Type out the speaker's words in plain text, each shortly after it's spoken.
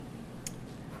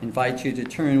invite you to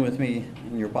turn with me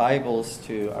in your Bibles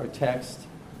to our text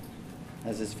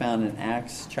as is found in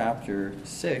Acts chapter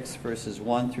 6, verses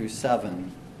 1 through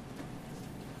 7.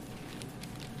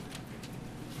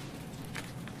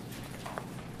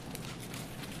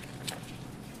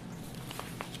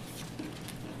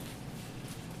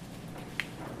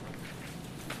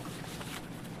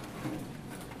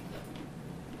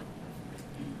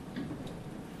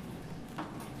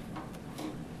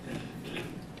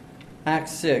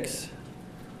 Acts 6,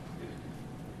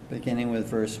 beginning with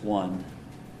verse 1.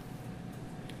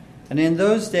 And in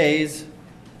those days,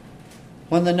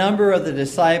 when the number of the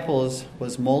disciples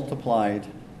was multiplied,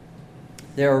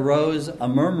 there arose a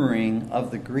murmuring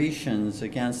of the Grecians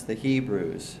against the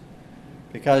Hebrews,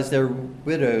 because their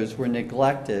widows were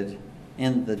neglected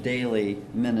in the daily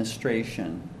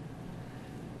ministration.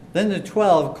 Then the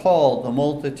 12 called the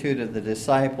multitude of the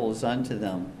disciples unto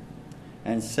them,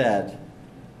 and said,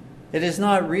 It is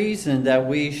not reason that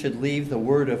we should leave the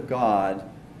word of God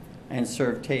and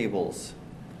serve tables.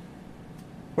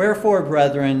 Wherefore,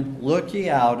 brethren, look ye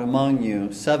out among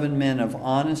you 7 men of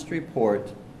honest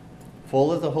report,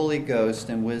 full of the Holy Ghost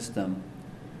and wisdom,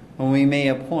 whom we may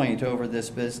appoint over this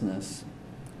business.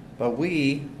 But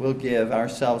we will give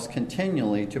ourselves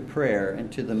continually to prayer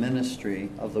and to the ministry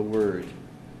of the word.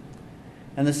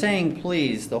 And the saying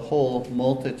pleased the whole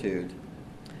multitude.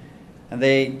 And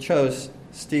they chose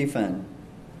Stephen,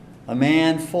 a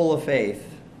man full of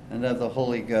faith and of the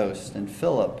Holy Ghost, and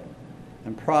Philip,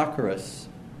 and Prochorus,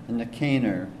 and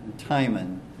Nicanor, and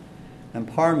Timon, and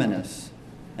Parmenas,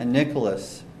 and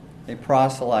Nicholas, a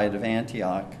proselyte of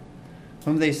Antioch,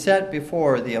 whom they set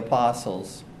before the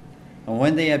apostles. And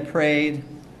when they had prayed,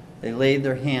 they laid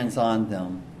their hands on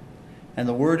them. And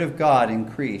the word of God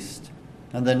increased,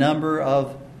 and the number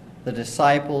of the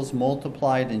disciples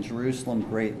multiplied in Jerusalem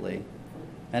greatly.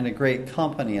 And a great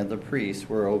company of the priests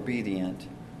were obedient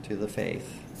to the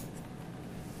faith.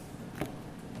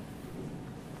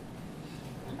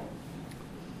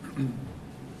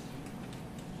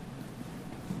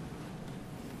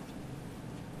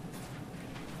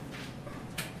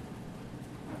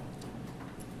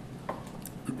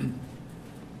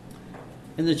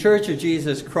 In the Church of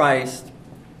Jesus Christ,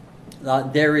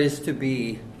 there is to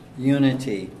be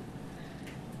unity.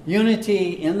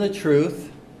 Unity in the truth,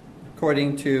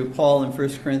 according to Paul in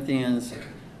 1 Corinthians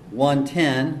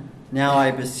 1:10, Now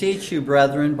I beseech you,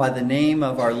 brethren, by the name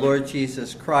of our Lord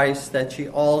Jesus Christ, that ye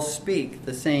all speak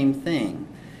the same thing,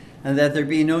 and that there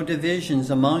be no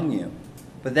divisions among you,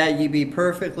 but that ye be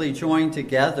perfectly joined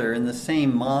together in the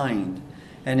same mind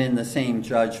and in the same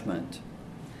judgment.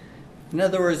 In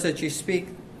other words, that ye speak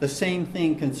the same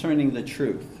thing concerning the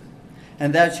truth,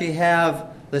 and that ye have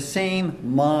the same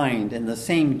mind and the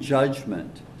same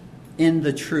judgment in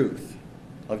the truth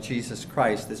of Jesus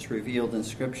Christ that's revealed in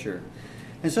Scripture.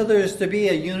 And so there's to be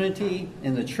a unity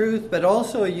in the truth, but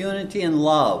also a unity in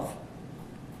love.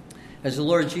 As the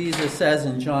Lord Jesus says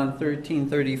in John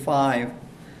 13:35,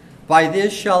 By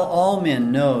this shall all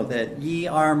men know that ye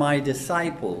are my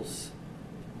disciples,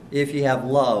 if ye have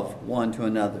love one to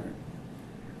another.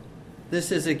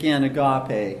 This is again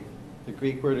agape, the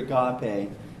Greek word agape.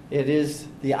 It is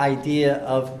the idea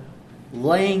of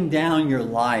laying down your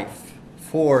life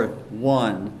for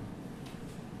one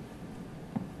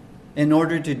in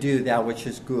order to do that which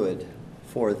is good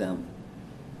for them.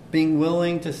 Being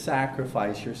willing to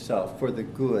sacrifice yourself for the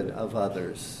good of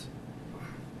others.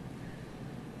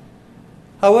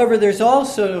 However, there's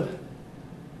also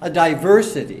a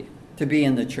diversity to be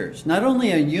in the church. Not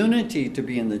only a unity to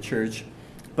be in the church,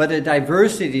 but a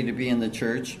diversity to be in the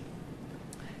church.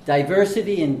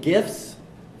 Diversity in gifts,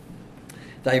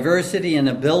 diversity in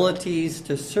abilities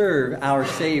to serve our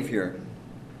Savior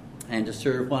and to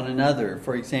serve one another.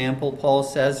 For example, Paul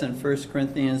says in 1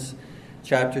 Corinthians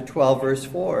chapter 12, verse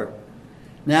 4,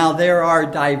 Now there are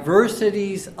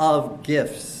diversities of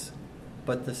gifts,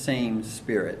 but the same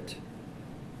Spirit.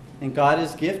 And God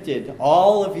has gifted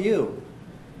all of you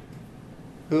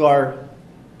who are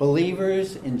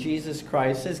believers in Jesus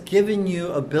Christ, has given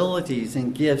you abilities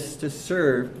and gifts to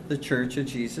serve the Church of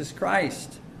Jesus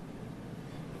Christ.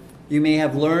 You may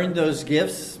have learned those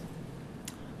gifts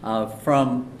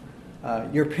from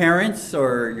your parents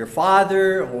or your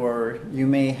father, or you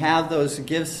may have those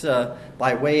gifts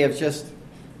by way of just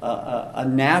a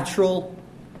natural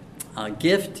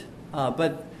gift.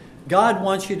 But God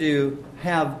wants you to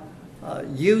have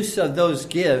use of those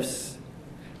gifts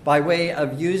by way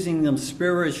of using them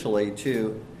spiritually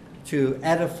to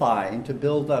edify and to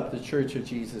build up the Church of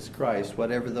Jesus Christ,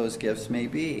 whatever those gifts may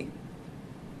be.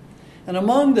 And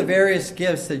among the various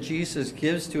gifts that Jesus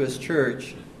gives to his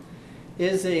church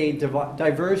is a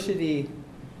diversity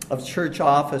of church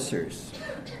officers.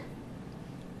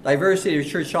 Diversity of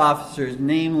church officers,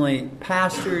 namely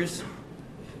pastors,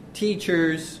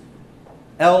 teachers,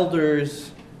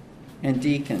 elders, and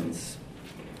deacons.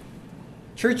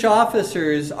 Church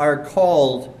officers are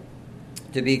called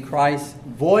to be Christ's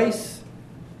voice,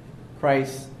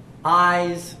 Christ's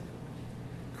eyes,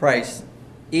 Christ's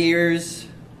ears,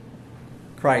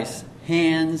 Christ's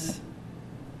hands,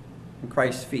 and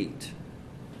Christ's feet.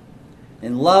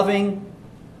 In loving,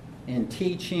 in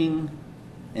teaching,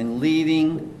 in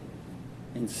leading,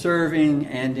 in serving,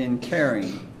 and in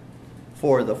caring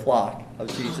for the flock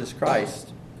of Jesus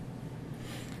Christ.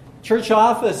 Church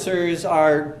officers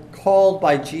are called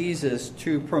by Jesus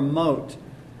to promote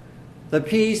the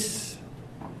peace,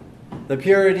 the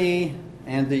purity,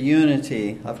 and the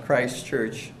unity of Christ's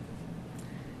church.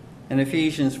 In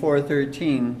Ephesians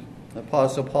 4:13,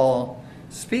 Apostle Paul,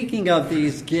 speaking of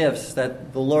these gifts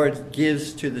that the Lord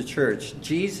gives to the church,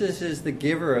 Jesus is the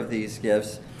giver of these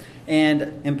gifts,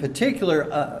 and in particular,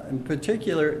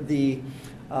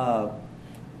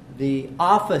 the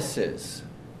offices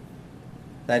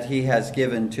that he has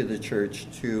given to the church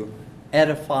to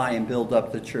edify and build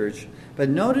up the church. But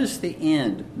notice the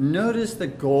end. Notice the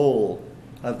goal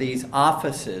of these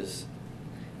offices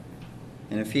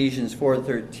in Ephesians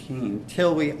 4:13,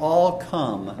 till we all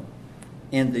come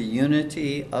in the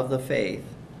unity of the faith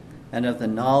and of the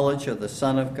knowledge of the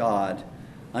Son of God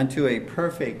unto a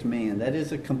perfect man, that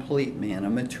is a complete man, a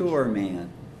mature man,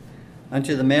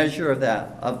 unto the measure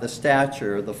of the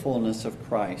stature of the fullness of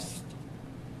Christ.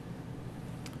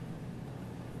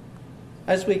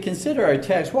 As we consider our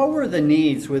text, what were the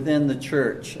needs within the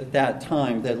church at that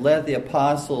time that led the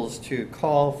apostles to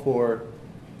call for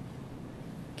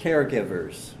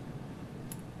caregivers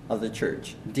of the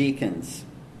church, deacons,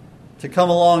 to come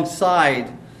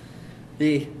alongside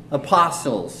the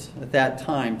apostles at that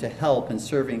time to help in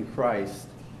serving Christ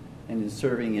and in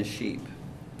serving his sheep?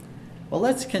 Well,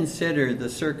 let's consider the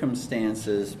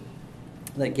circumstances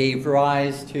that gave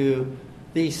rise to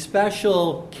these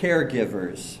special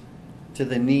caregivers to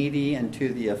the needy and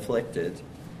to the afflicted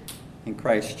in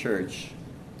Christ's church.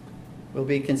 We'll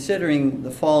be considering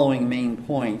the following main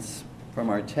points from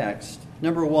our text.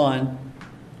 Number one,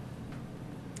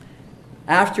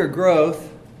 after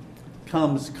growth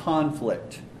comes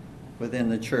conflict within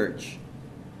the church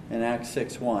in Acts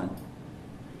 6:1.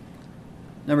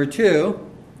 Number two,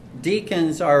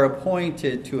 deacons are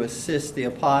appointed to assist the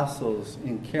apostles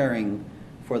in caring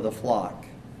for the flock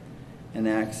in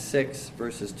Acts 6,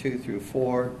 verses 2 through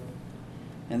 4.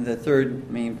 And the third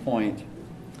main point,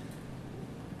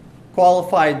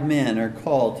 qualified men are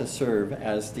called to serve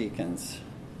as deacons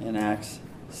in Acts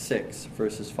 6,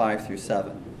 verses 5 through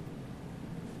 7.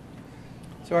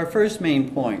 So our first main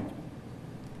point,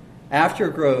 after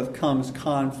growth comes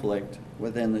conflict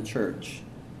within the church.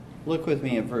 Look with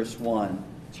me at verse 1,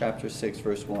 chapter 6,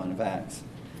 verse 1 of Acts.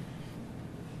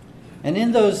 And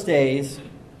in those days,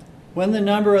 when the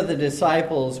number of the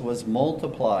disciples was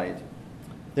multiplied,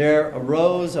 there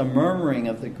arose a murmuring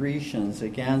of the Grecians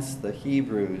against the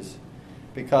Hebrews,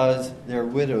 because their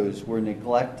widows were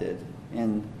neglected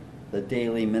in the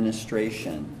daily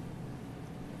ministration.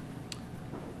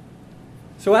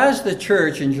 So as the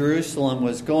church in Jerusalem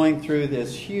was going through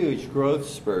this huge growth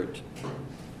spurt,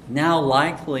 now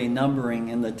likely numbering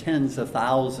in the tens of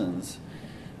thousands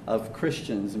of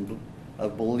Christians and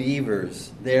of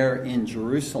believers there in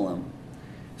Jerusalem,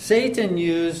 Satan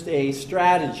used a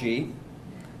strategy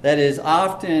that is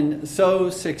often so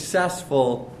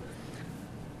successful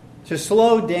to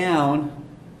slow down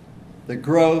the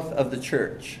growth of the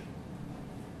church.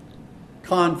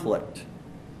 Conflict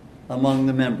among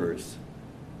the members.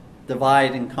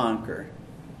 Divide and conquer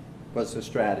was the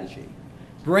strategy.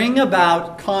 Bring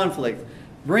about conflict.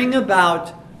 Bring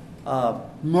about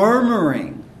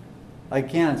murmuring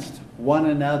against one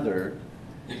another.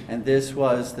 And this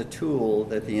was the tool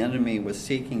that the enemy was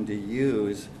seeking to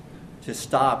use to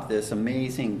stop this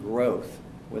amazing growth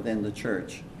within the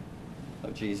church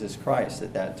of Jesus Christ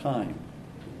at that time.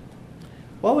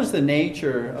 What was the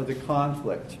nature of the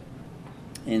conflict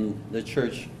in the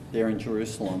church there in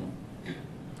Jerusalem?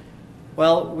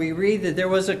 Well, we read that there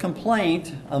was a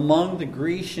complaint among the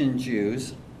Grecian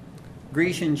Jews.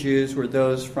 Grecian Jews were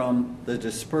those from the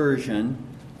dispersion,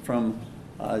 from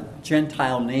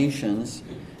Gentile nations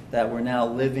that were now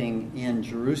living in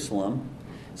Jerusalem.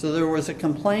 So there was a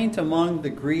complaint among the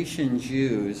Grecian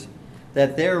Jews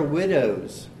that their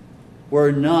widows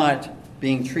were not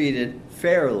being treated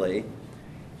fairly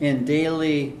in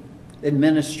daily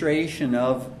administration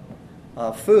of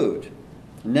food.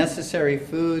 Necessary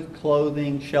food,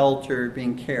 clothing, shelter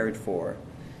being cared for.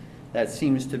 That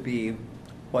seems to be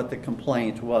what the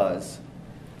complaint was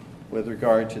with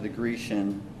regard to the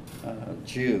Grecian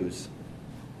Jews.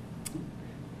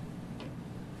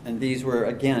 And these were,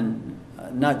 again,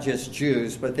 not just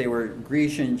Jews, but they were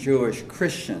Grecian Jewish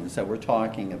Christians that we're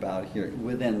talking about here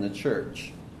within the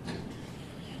church.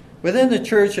 Within the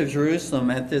Church of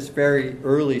Jerusalem, at this very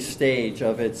early stage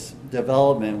of its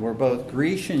development, were both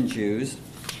Grecian Jews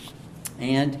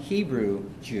and Hebrew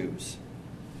Jews.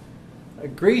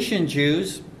 Grecian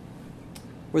Jews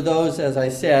were those, as I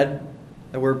said,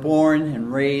 that were born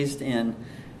and raised in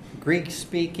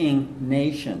Greek-speaking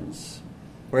nations,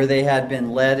 where they had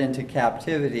been led into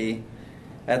captivity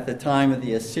at the time of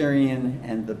the Assyrian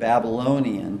and the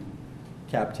Babylonian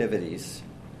captivities.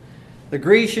 The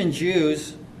Grecian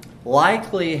Jews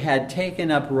likely had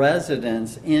taken up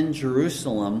residence in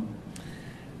Jerusalem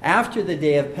after the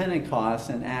day of Pentecost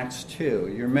in Acts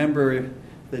 2. You remember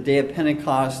the day of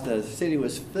Pentecost, the city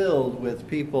was filled with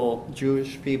people,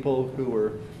 Jewish people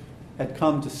who had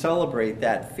come to celebrate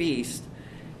that feast.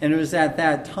 And it was at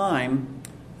that time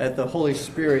that the Holy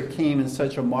Spirit came in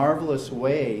such a marvelous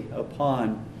way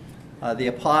upon the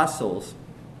apostles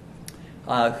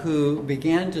who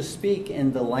began to speak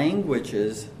in the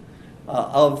languages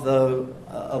of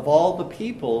all the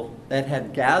people that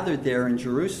had gathered there in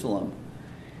Jerusalem.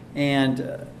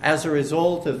 And as a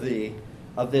result of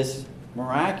this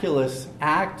miraculous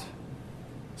act,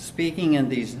 speaking in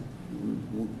these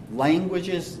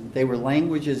languages, they were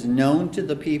languages known to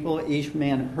the people. Each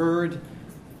man heard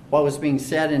what was being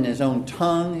said in his own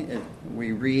tongue,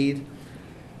 we read.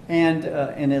 And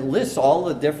it lists all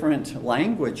the different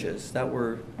languages that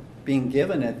were being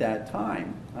given at that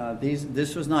time.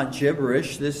 This was not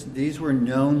gibberish. These were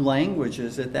known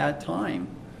languages at that time.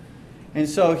 And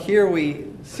so here we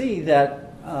see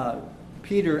that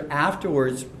Peter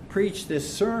afterwards preached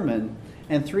this sermon,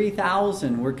 and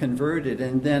 3,000 were converted.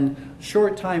 And then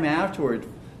short time afterward,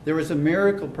 there was a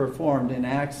miracle performed in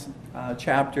Acts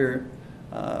chapter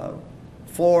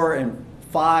 4 and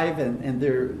 5, and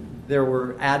there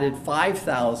were added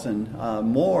 5,000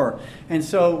 more. And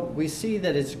so we see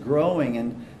that it's growing,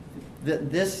 and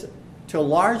this, to a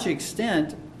large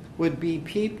extent, would be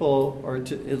people, or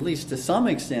at least to some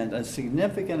extent, a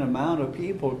significant amount of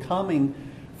people coming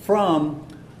from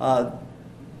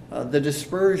the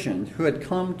dispersion who had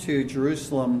come to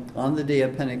Jerusalem on the day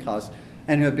of Pentecost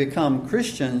and who had become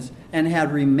Christians and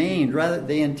had remained. Rather,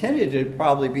 they intended it to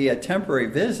probably be a temporary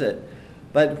visit,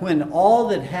 but when all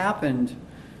that happened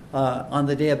on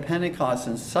the day of Pentecost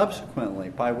and subsequently,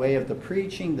 by way of the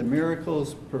preaching, the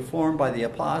miracles performed by the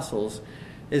apostles,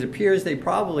 it appears they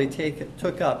probably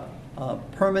took up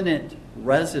permanent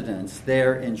residence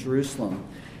there in Jerusalem.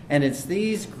 And it's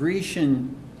these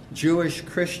Grecian Jewish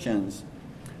Christians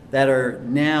that are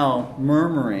now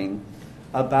murmuring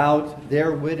about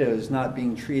their widows not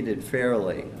being treated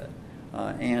fairly.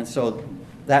 And so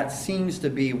that seems to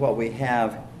be what we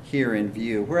have here in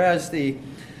view. Whereas the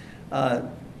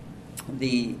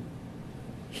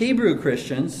Hebrew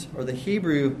Christians, or the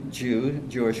Hebrew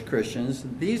Jewish Christians,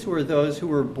 these were those who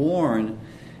were born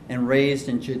and raised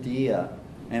in Judea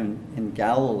and in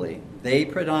Galilee. They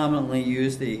predominantly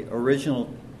used the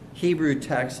original Hebrew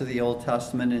text of the Old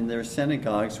Testament in their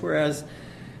synagogues, whereas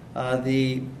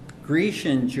the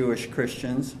Grecian Jewish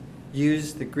Christians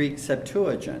used the Greek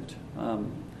Septuagint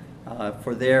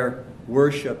for their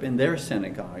worship in their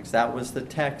synagogues. That was the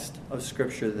text of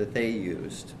Scripture that they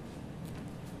used.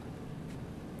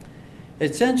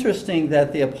 It's interesting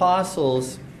that the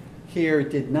apostles here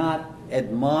did not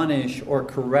admonish or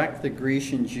correct the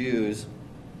Grecian Jews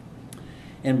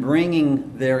in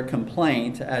bringing their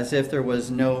complaint as if there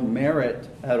was no merit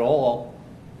at all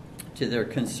to their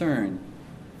concern.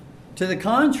 To the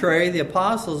contrary, the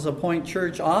apostles appoint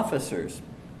church officers,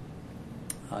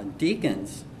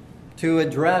 deacons, to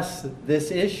address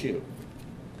this issue,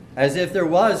 as if there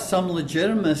was some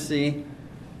legitimacy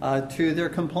to their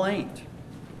complaint.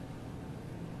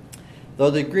 Though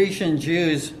the Grecian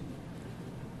Jews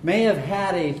may have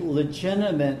had a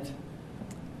legitimate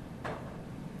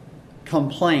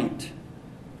complaint,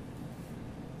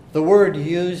 the word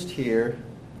used here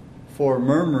for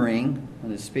murmuring,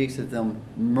 when it speaks of them,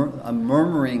 a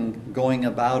murmuring going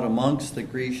about amongst the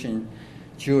Grecian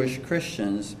Jewish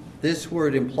Christians, this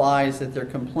word implies that their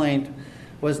complaint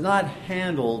was not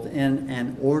handled in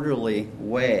an orderly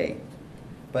way,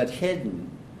 but hidden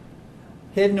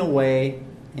away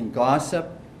in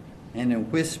gossip and in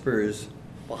whispers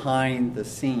behind the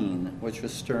scene, which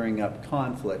was stirring up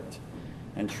conflict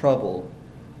and trouble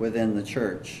within the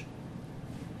church.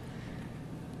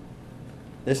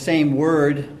 The same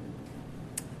word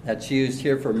that's used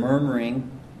here for murmuring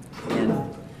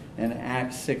in in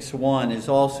Acts 6:1 is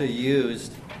also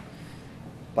used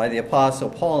by the Apostle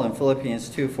Paul in Philippians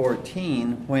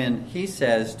 2:14 when he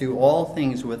says, "Do all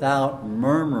things without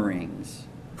murmurings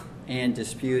and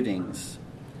disputings."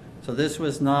 So this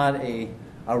was not a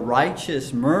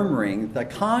righteous murmuring. The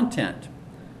content,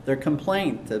 their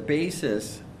complaint, the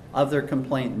basis of their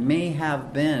complaint may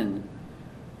have been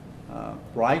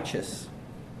righteous.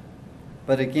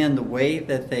 But again, the way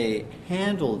that they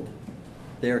handled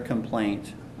their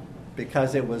complaint,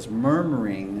 because it was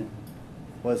murmuring,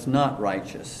 was not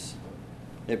righteous.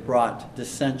 It brought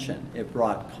dissension. It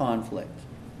brought conflict.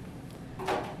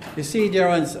 You see, dear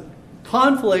ones,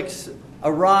 conflicts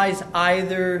arise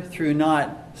either through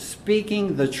not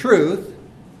speaking the truth,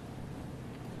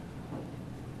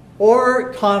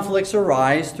 or conflicts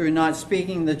arise through not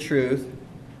speaking the truth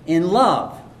in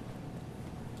love,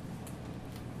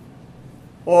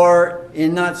 or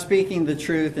in not speaking the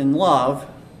truth in love.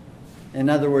 In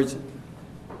other words,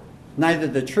 neither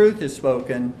the truth is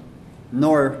spoken,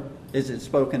 nor is it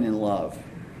spoken in love.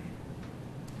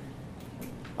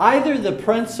 Either the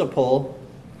principle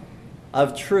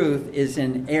of truth is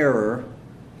in error,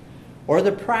 or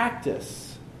the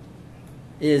practice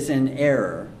is in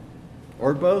error,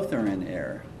 or both are in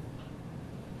error.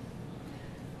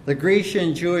 The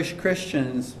Grecian Jewish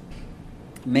Christians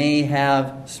may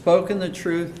have spoken the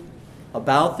truth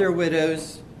about their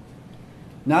widows,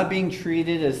 not being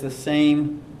treated as the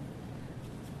same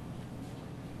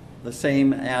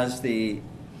as the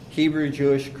Hebrew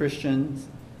Jewish Christians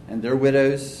and their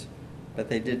widows, but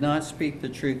they did not speak the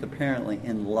truth apparently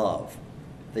in love.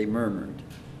 They murmured.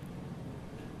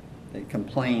 They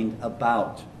complained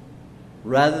about.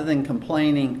 Rather than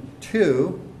complaining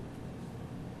to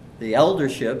the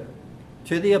eldership,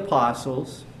 to the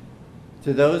apostles,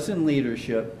 to those in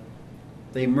leadership,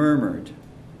 they murmured,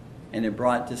 and it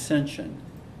brought dissension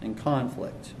and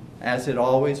conflict, as it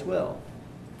always will.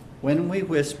 When we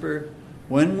whisper,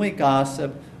 when we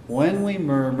gossip, when we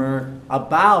murmur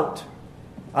about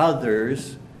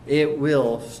others, it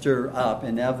will stir up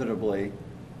inevitably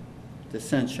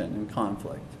dissension and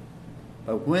conflict.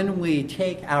 But when we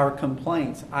take our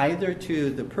complaints either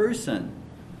to the person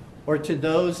or to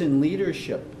those in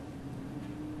leadership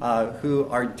who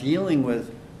are dealing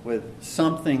with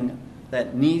something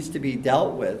that needs to be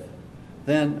dealt with,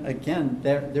 then again,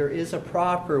 there is a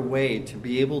proper way to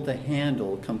be able to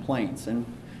handle complaints. And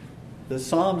the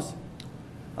Psalms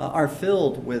are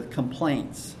filled with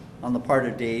complaints on the part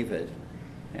of David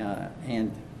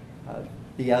and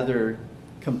the other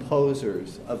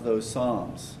composers of those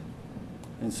Psalms,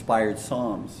 inspired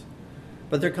Psalms.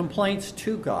 But they're complaints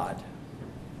to God.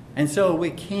 And so we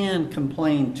can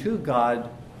complain to God,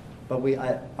 but we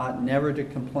ought never to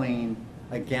complain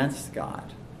against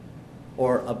God,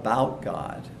 or about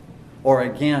God, or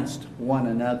against one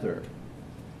another,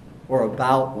 or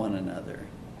about one another.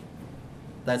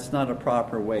 That's not a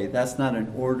proper way. That's not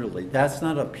an orderly, that's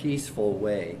not a peaceful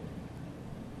way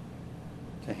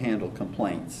to handle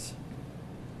complaints.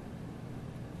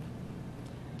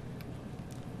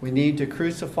 We need to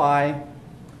crucify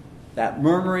that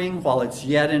murmuring while it's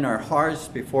yet in our hearts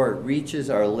before it reaches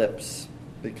our lips.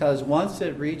 Because once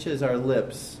it reaches our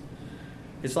lips,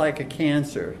 it's like a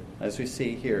cancer, as we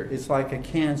see here. It's like a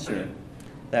cancer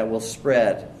that will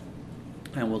spread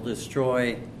and will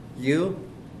destroy you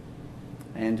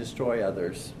and destroy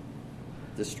others.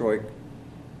 Destroy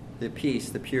the peace,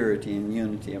 the purity, and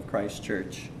unity of Christ's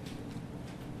church.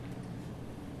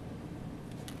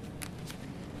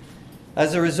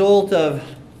 As a result of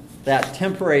that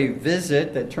temporary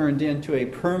visit that turned into a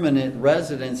permanent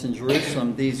residence in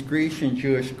Jerusalem, these Grecian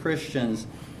Jewish Christians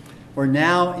were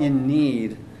now in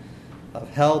need of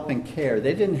help and care.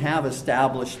 They didn't have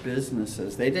established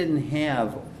businesses. They didn't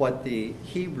have what the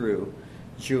Hebrew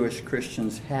Jewish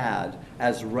Christians had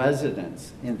as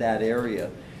residents in that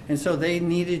area. And so they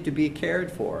needed to be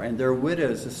cared for, and their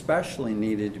widows especially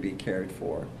needed to be cared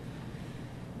for.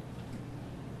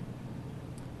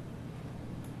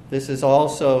 This is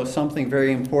also something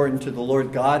very important to the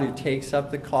Lord God, who takes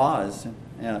up the cause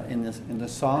in the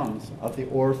Psalms of the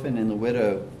orphan and the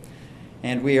widow.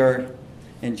 And we are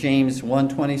in James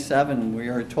 1:27, we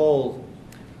are told,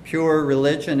 "Pure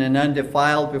religion and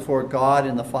undefiled before God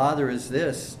and the Father is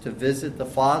this, to visit the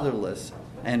fatherless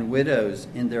and widows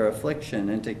in their affliction,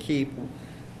 and to keep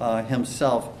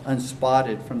himself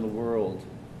unspotted from the world."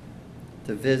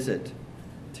 To visit,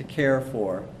 to care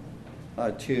for,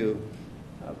 to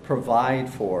provide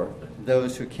for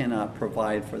those who cannot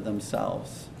provide for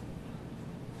themselves,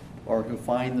 or who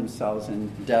find themselves in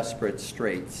desperate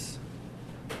straits.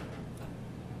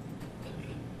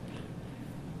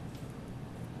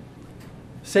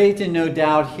 Satan, no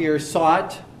doubt, here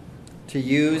sought to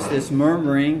use this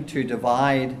murmuring to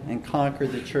divide and conquer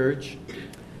the church.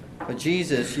 But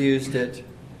Jesus used it,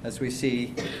 as we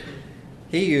see,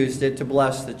 he used it to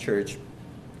bless the church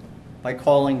by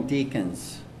calling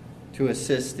deacons to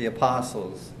assist the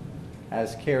apostles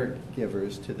as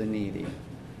caregivers to the needy.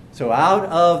 So out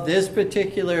of this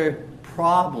particular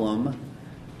problem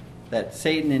that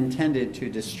Satan intended to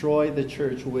destroy the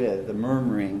church with, the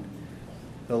murmuring,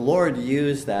 the Lord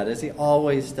used that, as he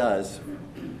always does.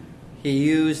 He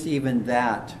used even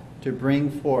that to bring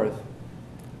forth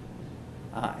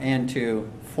and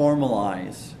to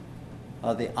formalize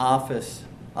the office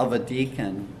of a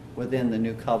deacon within the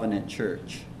New Covenant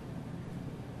Church,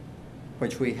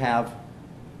 which we have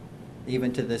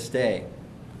even to this day,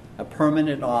 a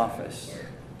permanent office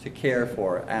to care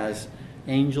for as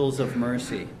angels of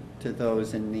mercy to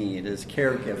those in need, as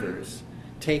caregivers,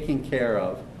 taking care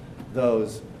of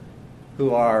those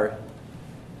who are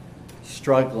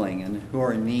struggling and who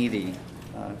are needy,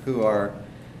 who are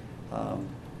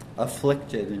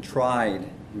afflicted and tried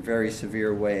in very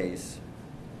severe ways.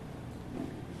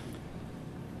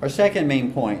 Our second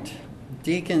main point,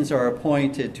 deacons are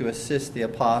appointed to assist the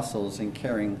apostles in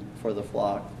caring for the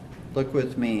flock. Look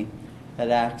with me at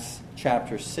Acts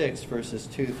chapter 6, verses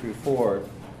 2 through 4.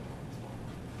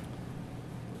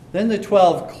 Then the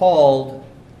 12 called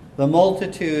the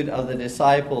multitude of the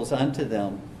disciples unto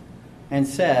them, and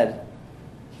said,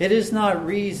 It is not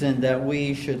reason that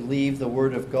we should leave the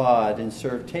word of God and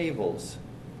serve tables.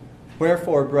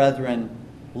 Wherefore, brethren,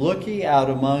 look ye out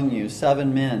among you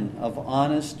 7 men of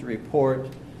honest report,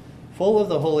 full of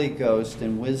the Holy Ghost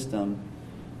and wisdom,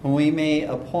 whom we may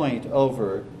appoint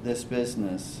over this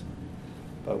business.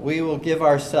 But we will give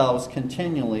ourselves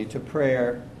continually to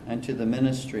prayer and to the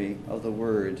ministry of the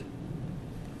word.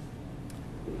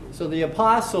 So the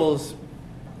apostles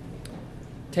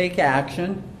take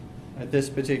action at this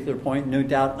particular point, no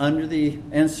doubt under the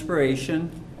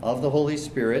inspiration of the Holy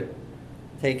Spirit.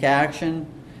 Take action.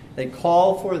 They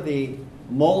call for the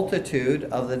multitude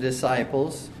of the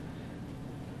disciples,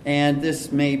 and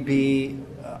this may be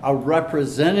a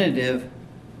representative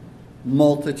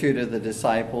multitude of the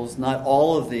disciples, not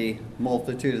all of the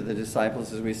multitude of the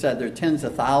disciples. As we said, there are tens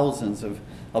of thousands of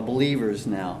believers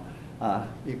now.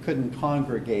 You couldn't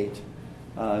congregate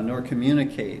nor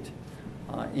communicate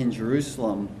in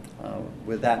Jerusalem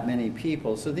with that many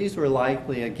people. So these were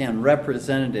likely, again,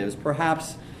 representatives.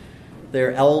 Perhaps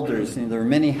they're elders. There were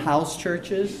many house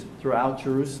churches throughout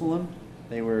Jerusalem.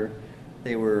 They were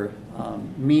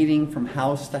meeting from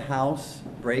house to house,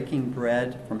 breaking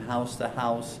bread from house to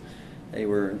house. They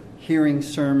were hearing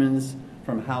sermons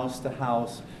from house to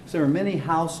house. So there were many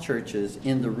house churches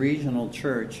in the regional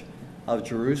church of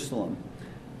Jerusalem,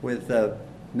 with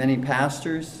many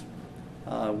pastors,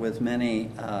 with many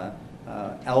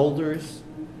elders.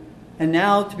 And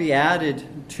now to be added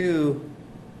to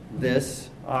this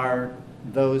are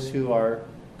those who are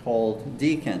called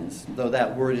deacons. Though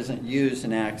that word isn't used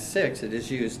in Acts 6, it is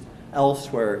used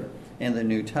elsewhere in the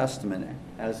New Testament,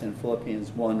 as in Philippians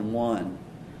 1:1.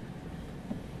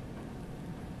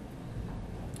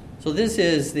 So this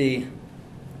is the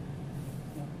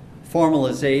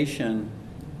formalization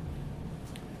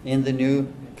in the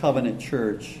New Covenant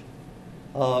Church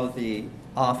of the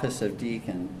office of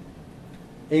deacon,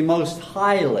 a most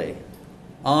highly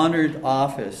honored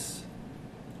office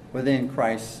within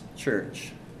Christ's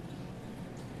church.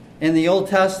 In the Old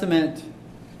Testament,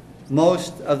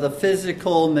 most of the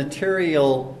physical,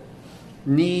 material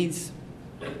needs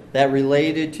that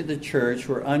related to the church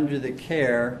were under the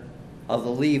care of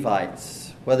the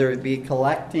Levites, whether it be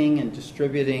collecting and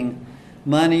distributing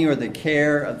money, or the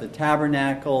care of the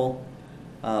tabernacle,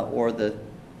 or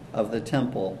of the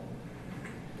temple.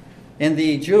 In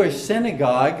the Jewish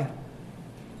synagogue,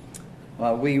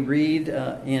 we read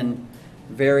in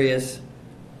various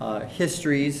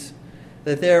histories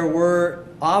that there were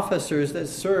officers that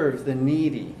served the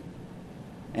needy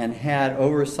and had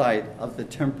oversight of the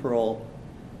temporal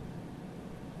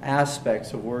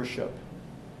aspects of worship.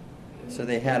 So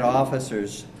they had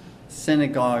officers,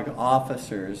 synagogue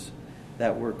officers,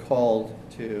 that were called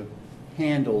to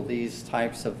handle these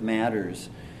types of matters.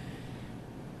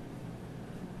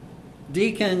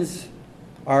 Deacons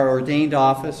are ordained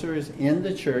officers in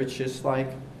the church, just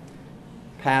like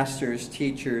pastors,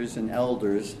 teachers, and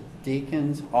elders.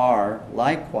 Deacons are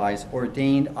likewise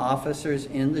ordained officers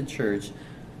in the church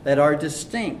that are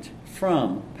distinct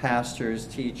from pastors,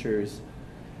 teachers,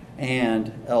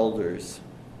 and elders.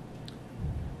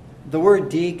 The word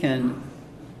deacon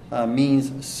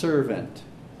means servant.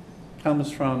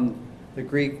 Comes from the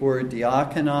Greek word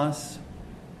diakonos,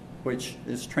 which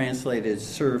is translated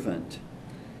servant.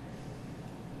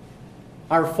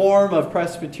 Our form of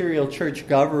Presbyterial church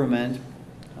government,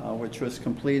 which was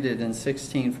completed in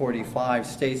 1645,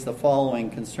 states the following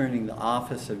concerning the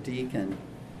office of deacon.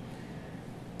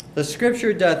 The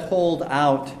Scripture doth hold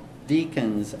out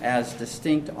deacons as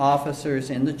distinct officers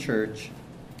in the church,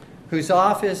 whose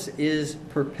office is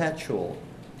perpetual.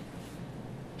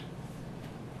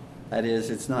 That is,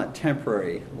 it's not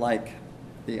temporary, like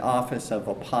the office of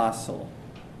apostle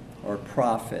or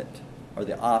prophet or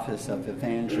the office of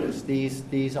evangelist.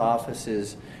 These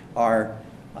offices are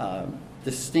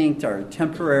distinct, are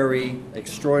temporary,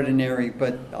 extraordinary,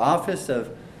 but the office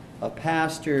of a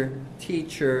pastor,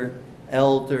 teacher,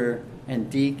 elder, and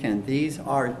deacon, these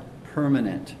are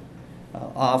permanent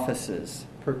offices,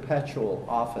 perpetual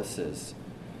offices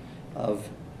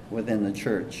within the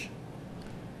church.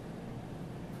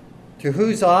 To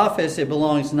whose office it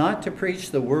belongs not to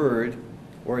preach the word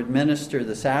or administer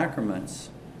the sacraments,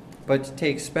 but to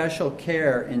take special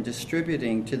care in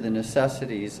distributing to the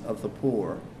necessities of the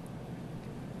poor.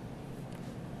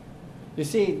 You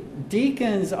see,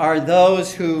 deacons are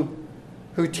those who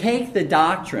take the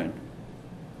doctrine,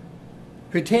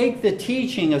 who take the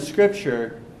teaching of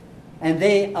Scripture, and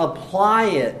they apply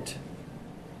it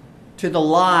to the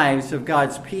lives of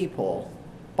God's people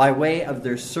by way of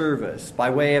their service, by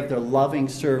way of their loving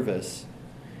service,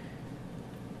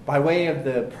 by way of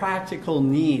the practical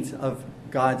needs of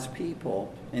God's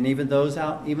people, and even those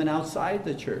even outside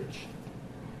the church.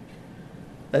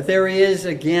 That there is,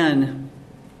 again,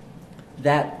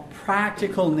 that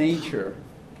practical nature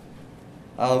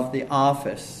of the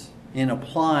office in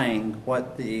applying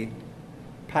what the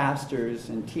pastors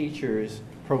and teachers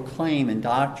proclaim in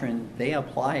doctrine. They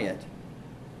apply it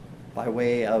by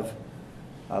way of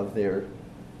their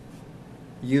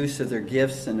use of their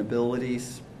gifts and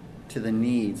abilities to the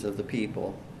needs of the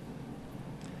people.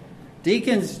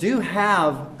 Deacons do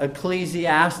have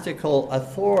ecclesiastical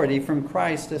authority from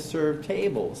Christ to serve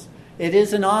tables. It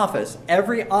is an office.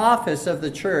 Every office of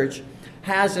the church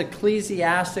has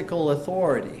ecclesiastical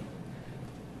authority.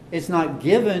 It's not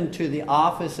given to the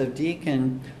office of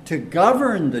deacon to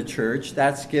govern the church.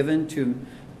 That's given to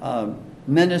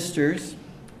ministers,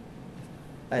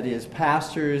 that is,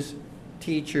 pastors,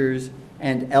 teachers,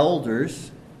 and elders.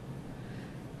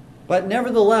 But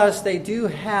nevertheless, they do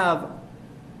have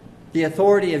the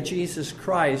authority of Jesus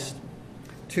Christ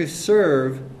to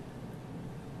serve,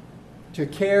 to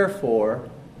care for,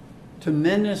 to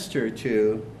minister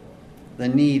to the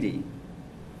needy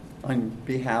on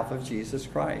behalf of Jesus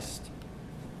Christ.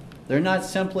 They're not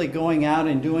simply going out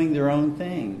and doing their own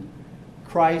thing.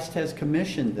 Christ has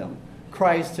commissioned them.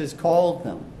 Christ has called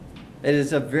them. It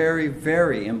is a very,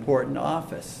 very important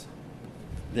office.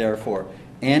 Therefore,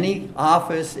 any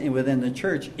office within the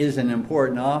church is an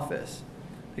important office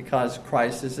because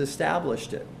Christ has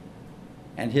established it,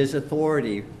 and his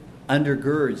authority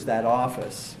undergirds that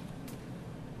office.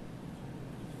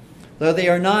 Though they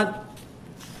are not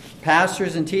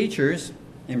pastors and teachers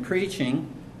in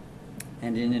preaching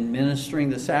and in administering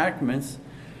the sacraments,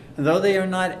 and though they are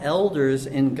not elders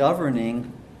in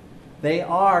governing, they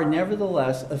are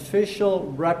nevertheless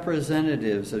official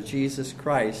representatives of Jesus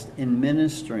Christ in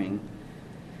ministering,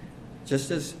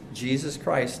 just as Jesus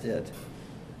Christ did.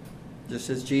 Just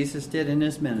as Jesus did in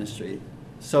his ministry,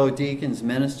 so deacons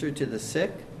minister to the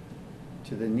sick,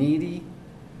 to the needy,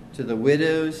 to the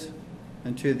widows,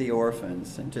 and to the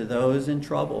orphans, and to those in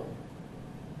trouble,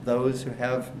 those who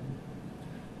have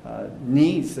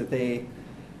needs that they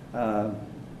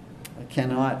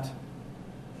cannot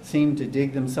seem to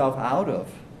dig themselves out of.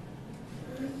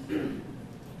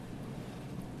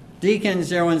 Deacons,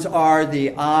 dear ones, are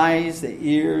the eyes, the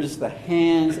ears, the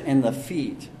hands, and the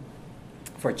feet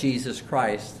for Jesus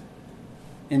Christ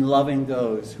in loving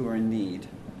those who are in need.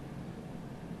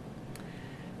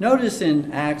 Notice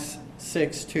in Acts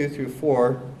 6, 2 through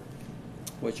 4,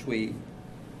 which we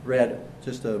read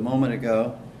just a moment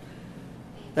ago,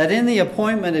 that in the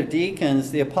appointment of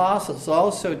deacons, the apostles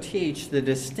also teach the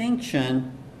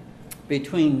distinction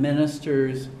between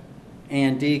ministers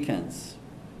and deacons.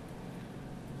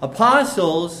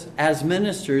 Apostles, as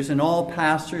ministers, and all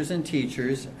pastors and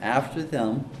teachers after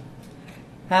them,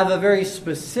 have a very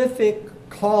specific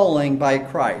calling by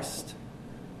Christ,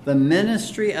 the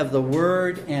ministry of the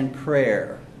word and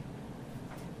prayer.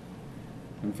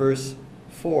 In verse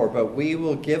 4, but we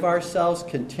will give ourselves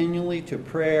continually to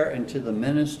prayer and to the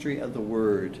ministry of the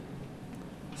word.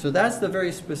 So that's the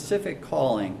very specific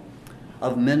calling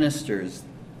of ministers,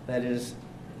 that is,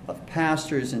 of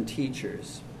pastors and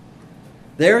teachers.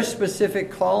 Their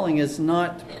specific calling is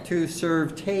not to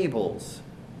serve tables,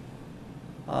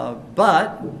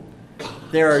 but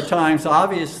There are times,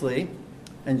 obviously,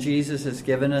 and Jesus has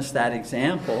given us that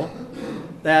example,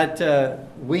 that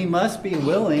we must be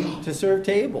willing to serve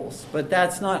tables. But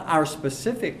that's not our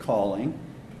specific calling.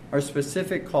 Our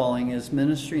specific calling is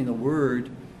ministering the word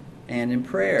and in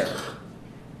prayer.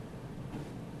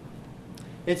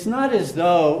 It's not as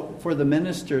though for the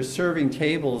minister serving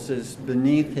tables is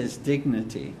beneath his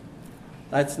dignity.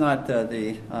 That's not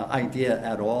the idea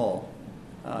at all.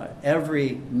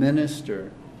 Every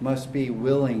minister must be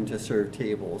willing to serve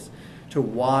tables, to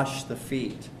wash the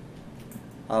feet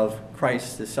of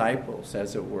Christ's disciples,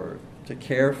 as it were, to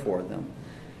care for them.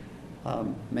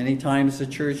 Many times the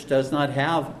church does not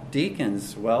have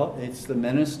deacons. Well, it's the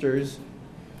ministers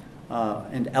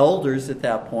and elders at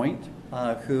that point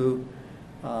who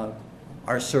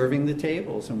are serving the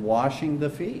tables and washing the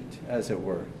feet, as it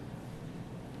were.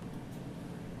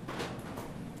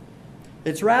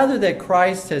 It's rather that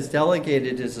Christ has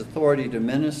delegated his authority to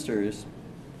ministers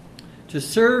to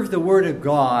serve the Word of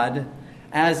God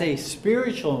as a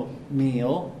spiritual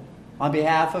meal on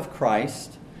behalf of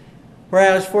Christ,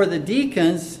 whereas for the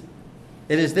deacons,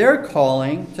 it is their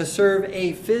calling to serve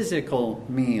a physical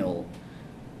meal,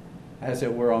 as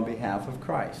it were, on behalf of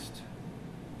Christ.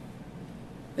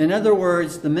 In other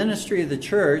words, the ministry of the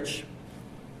church,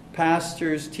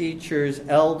 pastors, teachers,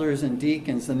 elders, and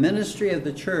deacons, the ministry of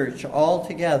the church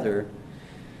altogether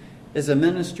is a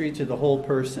ministry to the whole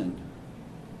person,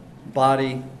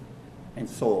 body and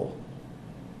soul,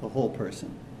 the whole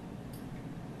person.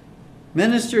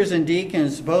 Ministers and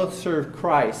deacons both serve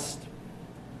Christ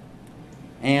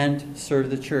and serve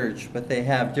the church, but they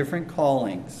have different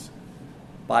callings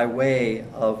by way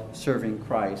of serving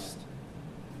Christ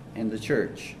and the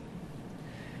church.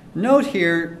 Note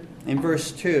here in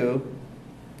verse 2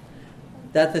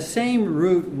 that the same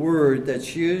root word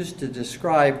that's used to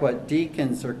describe what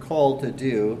deacons are called to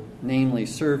do, namely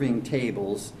serving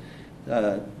tables,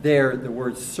 there the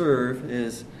word serve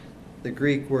is the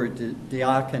Greek word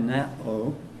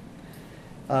diakoneo.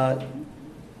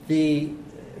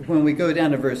 When we go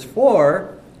down to verse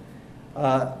 4,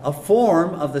 a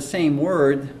form of the same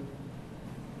word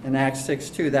in Acts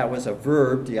 6:2, that was a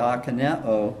verb,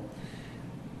 diakoneo.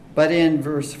 But in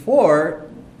verse 4,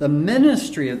 the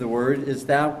ministry of the word is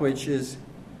that which is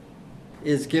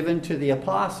given to the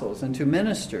apostles and to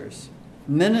ministers.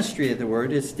 Ministry of the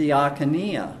word is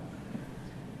diakonia.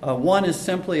 One is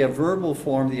simply a verbal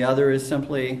form, the other is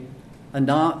simply a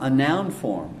noun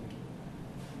form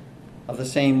of the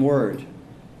same word.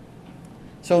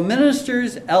 So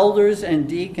ministers, elders, and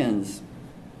deacons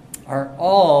are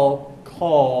all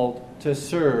called to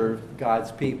serve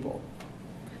God's people.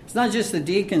 It's not just the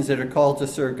deacons that are called to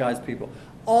serve God's people.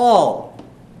 All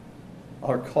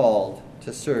are called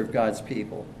to serve God's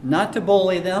people. Not to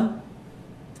bully them,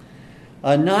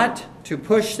 not to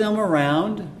push them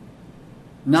around,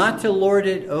 not to lord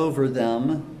it over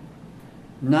them,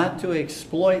 not to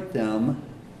exploit them,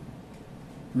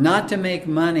 not to make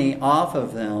money off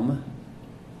of them,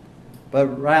 but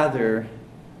rather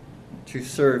to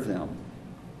serve them,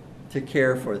 to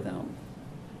care for them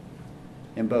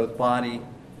in both body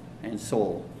and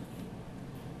soul.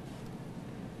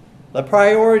 The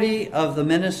priority of the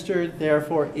minister,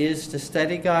 therefore, is to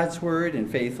study God's word in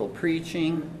faithful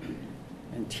preaching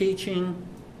and teaching,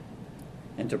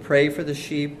 and to pray for the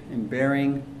sheep in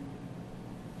bearing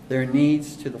their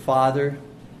needs to the Father,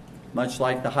 much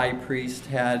like the high priest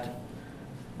had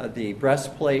the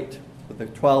breastplate with the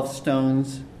 12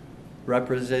 stones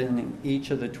representing each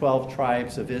of the 12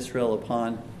 tribes of Israel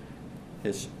upon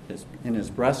in his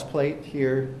breastplate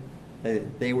here.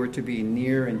 They were to be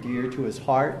near and dear to his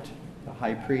heart, the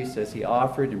high priest, as he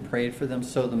offered and prayed for them.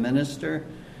 So the minister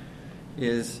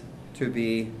is to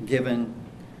be given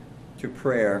to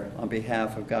prayer on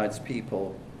behalf of God's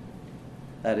people.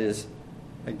 That is,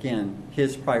 again,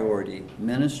 his priority,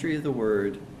 ministry of the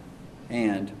word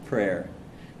and prayer.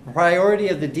 The priority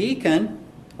of the deacon,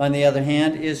 on the other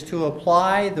hand, is to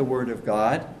apply the word of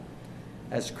God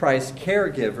as Christ's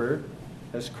caregiver,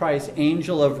 as Christ's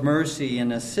angel of mercy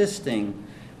in assisting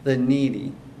the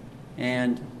needy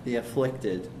and the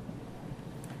afflicted.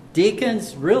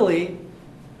 Deacons really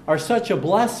are such a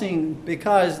blessing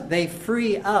because they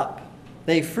free up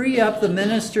the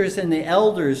ministers and the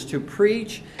elders to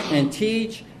preach and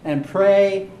teach and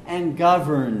pray and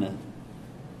govern.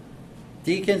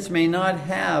 Deacons may not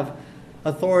have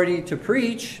authority to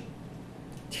preach,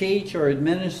 teach, or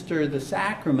administer the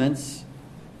sacraments,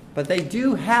 but they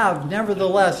do have,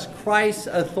 nevertheless, Christ's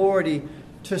authority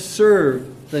to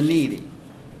serve the needy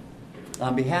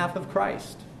on behalf of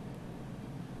Christ.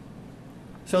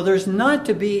 So there's not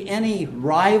to be any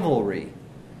rivalry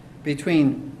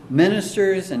between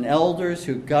ministers and elders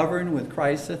who govern with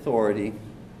Christ's authority,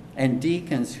 and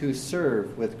deacons who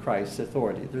serve with Christ's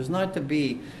authority. There's not to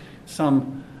be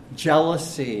some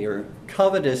jealousy or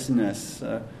covetousness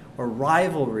or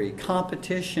rivalry,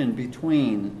 competition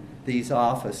between these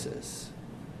offices.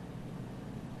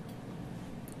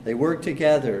 They work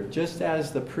together just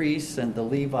as the priests and the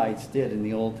Levites did in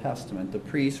the Old Testament. The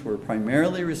priests were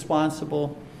primarily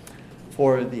responsible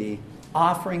for the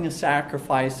offering of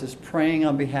sacrifices, praying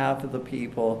on behalf of the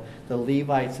people. The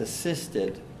Levites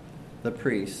assisted the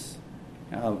priests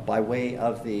by way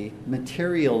of the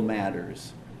material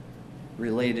matters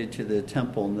related to the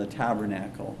temple and the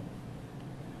tabernacle.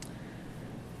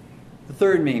 The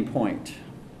third main point: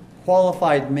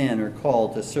 qualified men are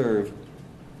called to serve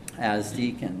as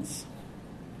deacons.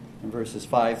 In verses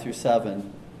 5 through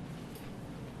 7.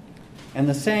 And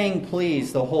the saying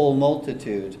pleased the whole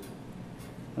multitude.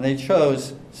 And they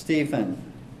chose Stephen,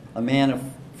 a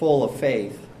man full of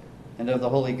faith and of the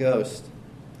Holy Ghost,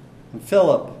 and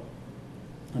Philip,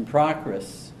 and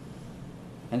Prochorus,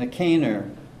 and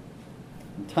Nicanor,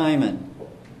 and Timon,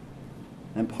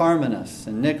 and Parmenas,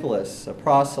 and Nicholas, a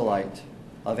proselyte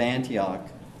of Antioch,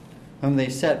 whom they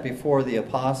set before the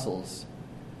apostles.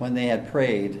 When they had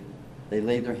prayed, they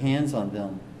laid their hands on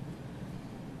them.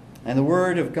 And the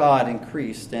word of God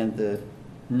increased, and the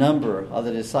number of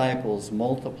the disciples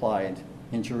multiplied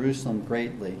in Jerusalem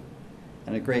greatly,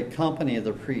 and a great company of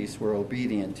the priests were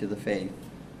obedient to the faith.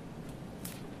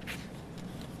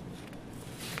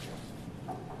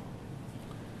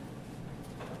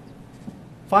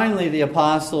 Finally, the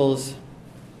apostles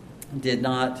did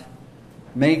not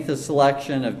make the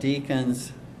selection of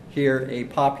deacons here a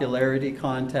popularity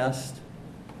contest.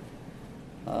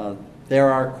 There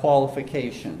are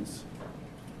qualifications.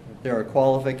 There are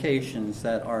qualifications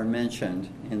that are mentioned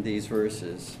in these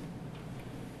verses.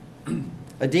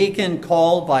 A deacon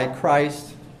called by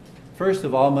Christ, first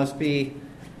of all, must be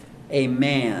a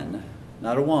man,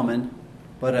 not a woman,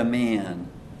 but a man.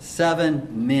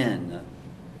 7 men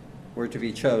were to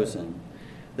be chosen.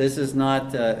 This is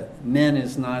not, men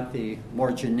is not the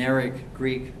more generic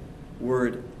Greek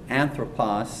word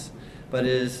anthropos, but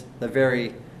is the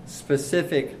very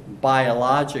specific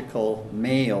biological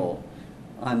male,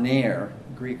 aner,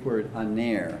 Greek word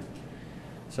aner.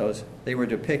 So they were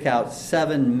to pick out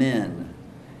 7 men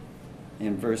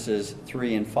in verses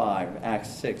 3 and 5, Acts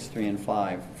 6, 3 and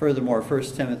 5. Furthermore,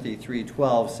 1 Timothy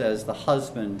 3:12 says the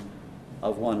husband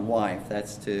of one wife.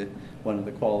 That's to one of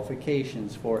the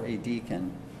qualifications for a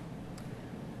deacon.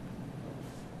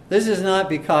 This is not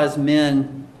because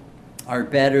men are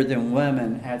better than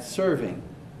women at serving.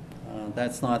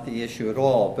 That's not the issue at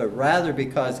all, but rather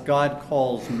because God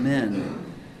calls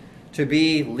men to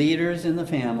be leaders in the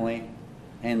family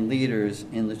and leaders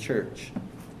in the church.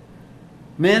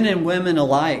 Men and women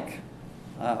alike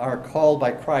are called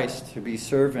by Christ to be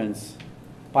servants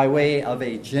by way of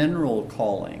a general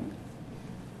calling.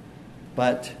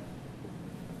 But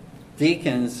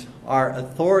deacons are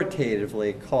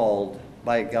authoritatively called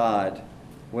by God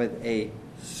with a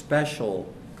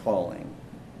special calling.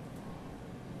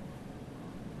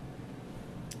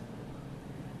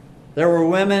 There were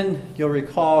women, you'll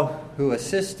recall, who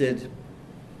assisted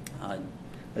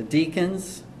the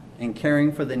deacons in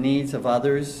caring for the needs of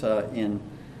others in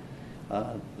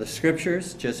the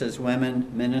Scriptures, just as women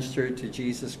ministered to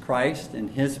Jesus Christ in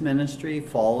his ministry,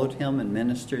 followed him and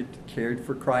ministered, cared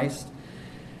for Christ.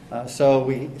 So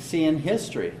we see in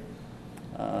history,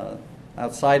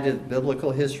 outside of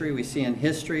biblical history, we see in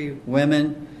history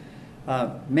women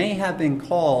may have been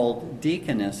called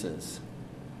deaconesses.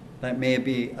 That may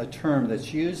be a term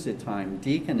that's used at times,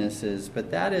 deaconesses,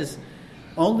 but that is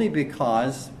only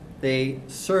because they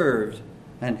served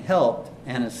and helped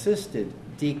and assisted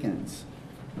deacons,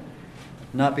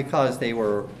 not because they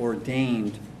were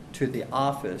ordained to the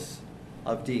office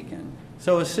of deacon.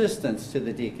 So assistance to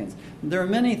the deacons. There are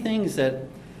many things that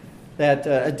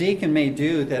a deacon may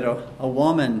do that a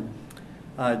woman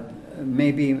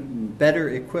may be better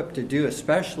equipped to do,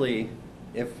 especially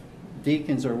if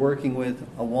deacons are working with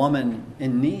a woman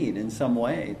in need in some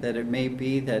way, that it may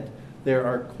be that there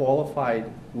are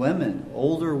qualified women,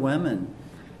 older women,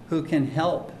 who can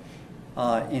help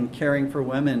in caring for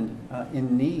women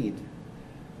in need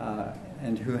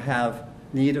and who have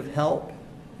need of help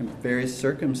in various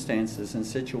circumstances and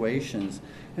situations.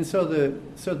 And so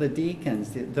the deacons,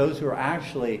 those who are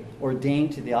actually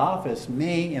ordained to the office,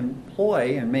 may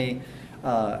employ and may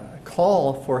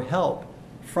call for help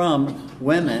from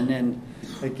women. And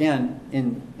again,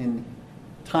 in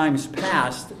times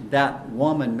past, that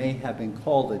woman may have been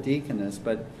called a deaconess,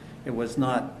 but it was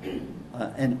not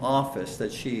an office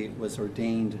that she was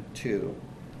ordained to.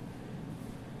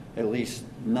 at least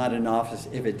not an office,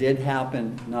 if it did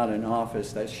happen, not an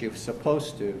office that she was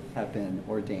supposed to have been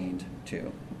ordained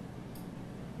to.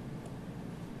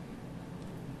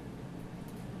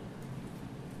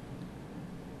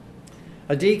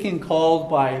 A deacon called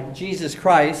by Jesus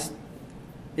Christ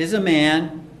is a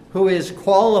man who is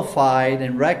qualified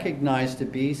and recognized to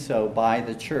be so by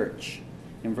the church.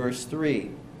 In verse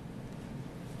 3,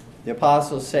 the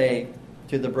apostles say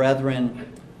to the brethren,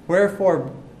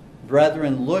 "Wherefore,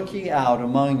 brethren, look ye out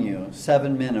among you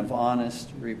 7 men of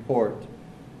honest report,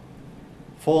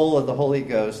 full of the Holy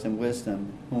Ghost and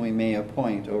wisdom, whom we may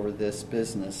appoint over this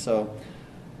business." So,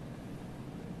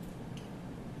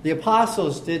 the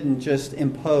apostles didn't just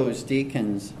impose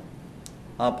deacons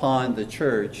upon the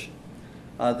church.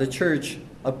 The church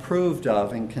approved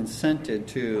of and consented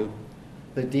to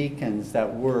the deacons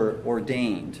that were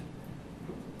ordained,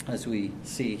 as we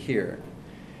see here.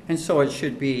 And so it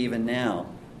should be even now.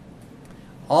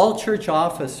 All church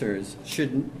officers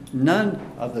none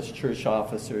of the church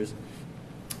officers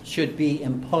should be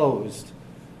imposed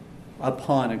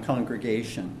upon a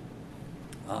congregation.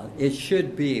 It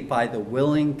should be by the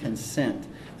willing consent.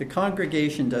 The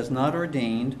congregation does not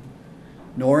ordain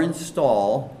nor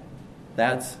install.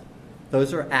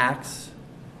 Those are acts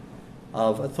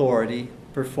of authority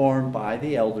performed by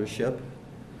the eldership.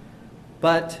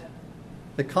 But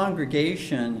the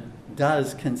congregation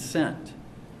does consent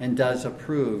and does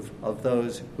approve of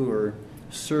those who are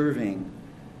serving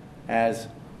as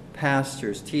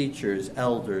pastors, teachers,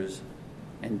 elders,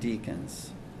 and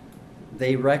deacons.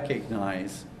 They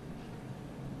recognize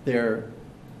their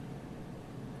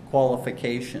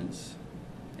qualifications.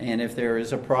 And if there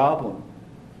is a problem,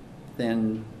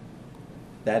 then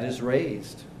that is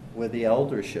raised with the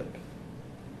eldership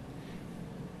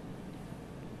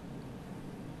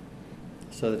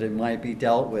so that it might be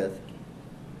dealt with.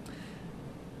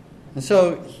 And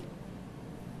so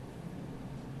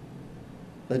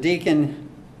the deacon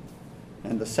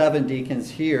and the 7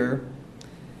 deacons here,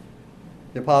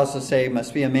 the apostles say,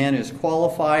 must be a man who is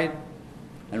qualified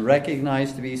and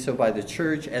recognized to be so by the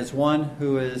church as one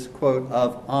who is, quote,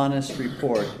 of honest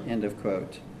report, end of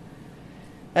quote.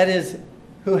 That is,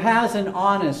 who has an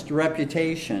honest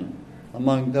reputation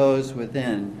among those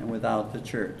within and without the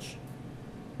church.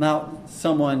 Not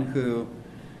someone who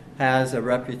has a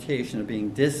reputation of being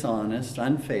dishonest,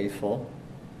 unfaithful,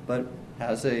 but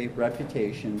has a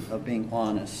reputation of being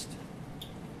honest.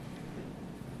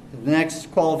 The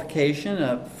next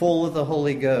qualification, full of the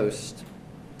Holy Ghost.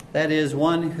 That is,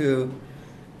 one who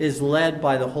is led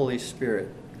by the Holy Spirit,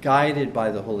 guided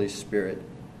by the Holy Spirit.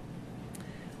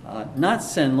 Not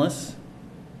sinless,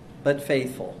 but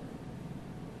faithful.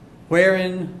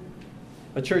 Wherein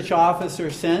a church officer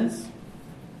sins,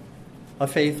 a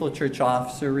faithful church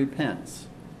officer repents,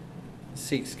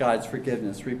 seeks God's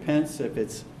forgiveness, repents if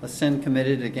it's a sin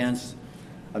committed against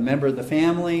a member of the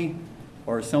family,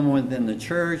 or someone within the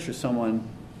church, or someone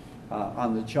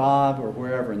on the job, or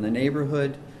wherever in the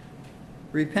neighborhood,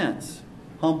 repents,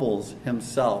 humbles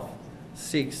himself,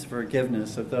 seeks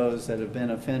forgiveness of those that have been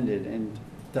offended, and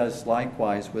does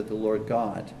likewise with the Lord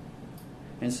God.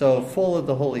 And so full of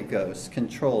the Holy Ghost,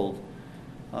 controlled,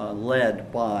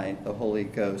 led by the Holy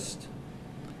Ghost.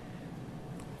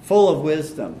 Full of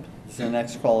wisdom is the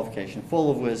next qualification,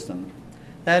 full of wisdom.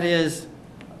 That is,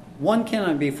 one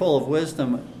cannot be full of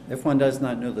wisdom if one does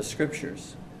not know the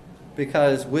Scriptures,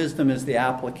 because wisdom is the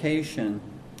application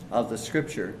of the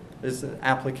Scripture, is the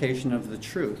application of the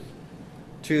truth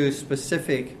to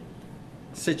specific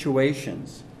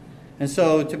situations. And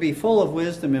so to be full of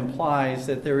wisdom implies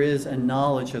that there is a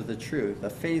knowledge of the truth, a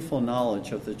faithful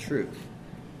knowledge of the truth,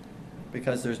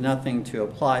 because there's nothing to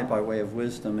apply by way of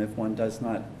wisdom if one does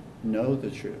not know the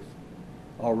truth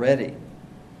already.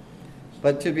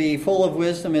 But to be full of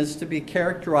wisdom is to be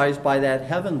characterized by that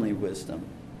heavenly wisdom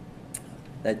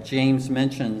that James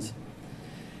mentions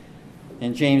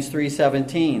in James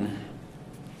 3:17.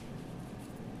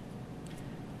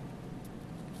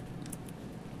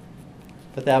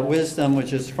 But that wisdom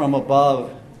which is from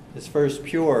above is first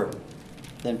pure,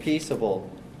 then peaceable,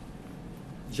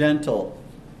 gentle,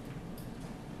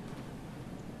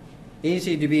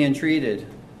 easy to be entreated,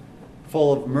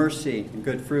 full of mercy and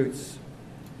good fruits,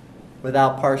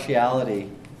 without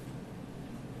partiality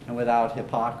and without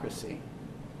hypocrisy.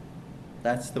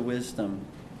 That's the wisdom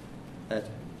that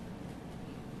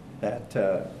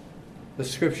the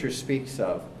Scripture speaks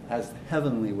of as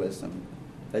heavenly wisdom,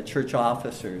 that church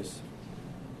officers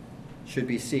should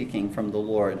be seeking from the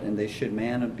Lord, and they should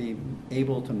be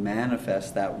able to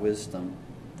manifest that wisdom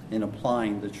in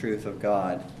applying the truth of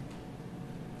God.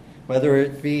 Whether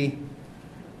it be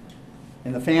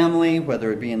in the family,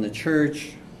 whether it be in the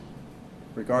church,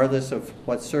 regardless of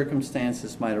what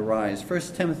circumstances might arise. 1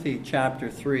 Timothy chapter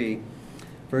 3,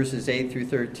 verses 8 through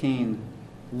 13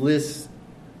 lists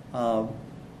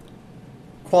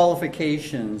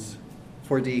qualifications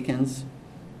for deacons,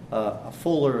 a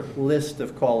fuller list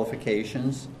of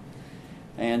qualifications.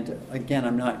 And again,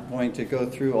 I'm not going to go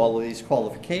through all of these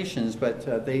qualifications,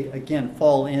 but they again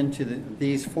fall into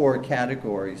these four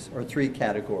categories, or three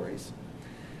categories: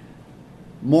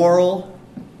 moral,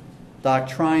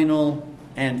 doctrinal,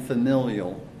 and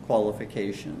familial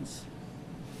qualifications.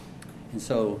 And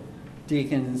so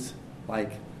deacons,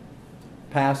 like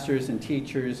pastors and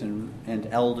teachers and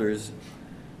elders,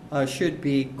 should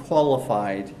be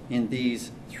qualified in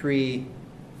these three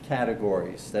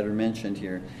categories that are mentioned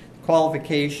here.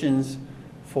 Qualifications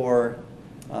for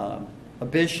a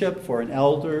bishop, for an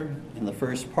elder, in the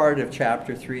first part of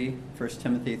chapter 3, 1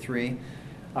 Timothy 3,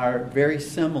 are very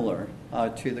similar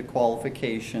to the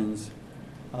qualifications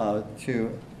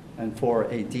for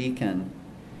a deacon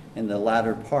in the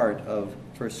latter part of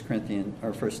 1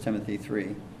 Timothy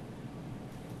 3.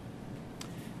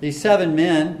 These 7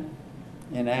 men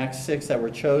in Acts 6 that were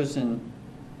chosen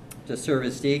to serve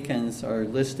as deacons are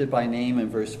listed by name in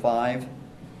verse 5.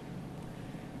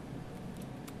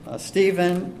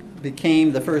 Stephen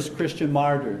became the first Christian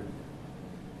martyr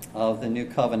of the New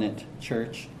Covenant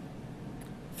church.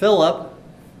 Philip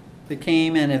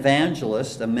became an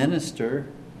evangelist, a minister,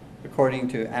 according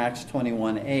to Acts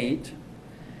 21:8.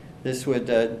 This would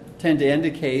tend to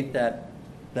indicate that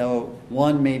though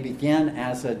one may begin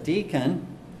as a deacon,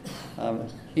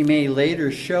 he may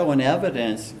later show and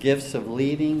evidence gifts of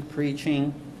leading,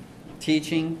 preaching,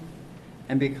 teaching,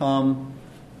 and become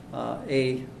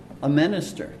a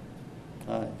minister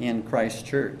in Christ's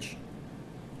church.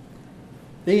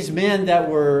 These men that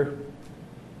were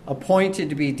appointed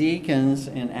to be deacons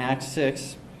in Acts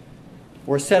 6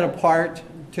 were set apart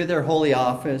to their holy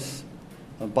office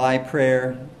by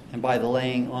prayer and by the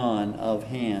laying on of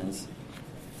hands,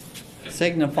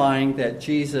 signifying that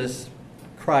Jesus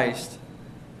Christ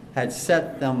had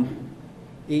set them,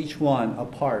 each one,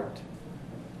 apart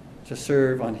to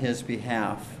serve on his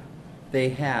behalf. They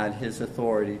had his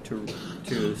authority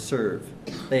to serve.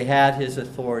 They had his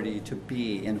authority to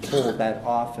be and hold that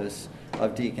office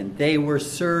of deacon. They were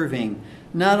serving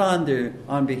not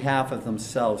on behalf of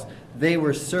themselves. They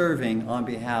were serving on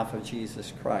behalf of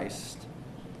Jesus Christ,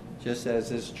 just as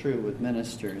is true with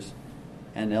ministers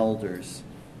and elders.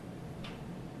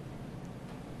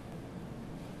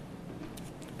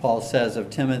 Paul says of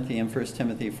Timothy in 1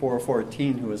 Timothy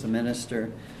 4:14, who was a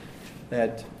minister,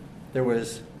 that there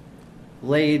was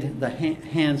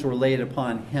hands were laid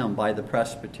upon him by the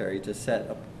presbytery to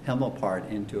set him apart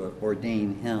and to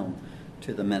ordain him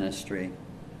to the ministry.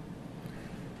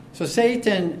 So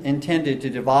Satan intended to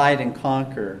divide and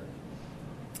conquer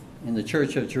in the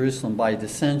church of Jerusalem by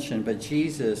dissension, but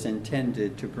Jesus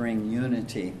intended to bring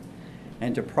unity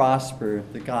and to prosper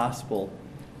the gospel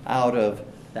out of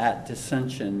that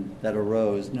dissension that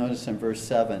arose. Notice in verse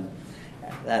 7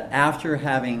 that after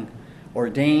having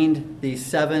ordained these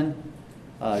 7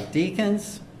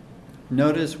 deacons,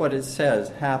 notice what it says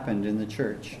happened in the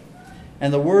church.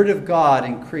 And the word of God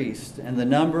increased, and the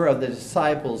number of the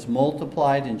disciples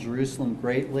multiplied in Jerusalem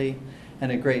greatly,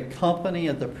 and a great company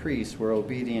of the priests were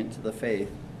obedient to the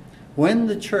faith. When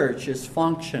the church is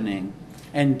functioning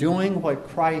and doing what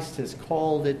Christ has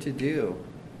called it to do,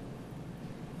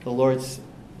 the Lord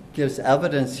gives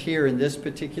evidence here in this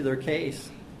particular case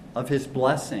of his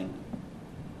blessing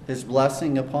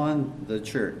upon the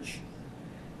church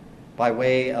by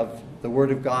way of the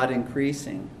word of God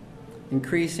increasing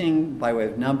by way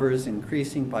of numbers,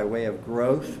 increasing by way of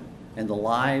growth in the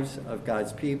lives of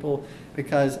God's people,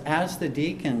 because as the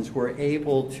deacons were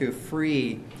able to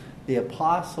free the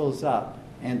apostles up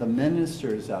and the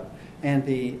ministers up and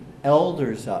the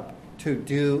elders up to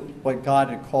do what God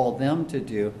had called them to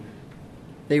do,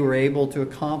 they were able to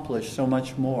accomplish so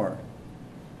much more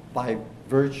by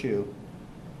virtue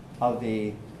of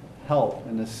the help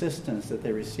and assistance that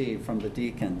they received from the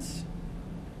deacons.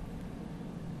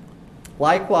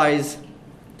 Likewise,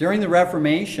 during the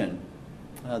Reformation,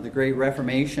 the Great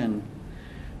Reformation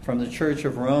from the Church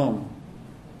of Rome,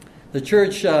 the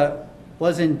church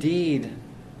was indeed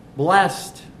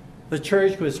blessed. The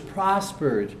church was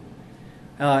prospered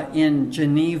in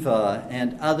Geneva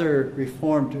and other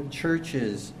Reformed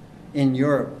churches in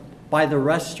Europe by the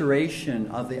restoration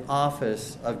of the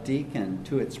office of deacon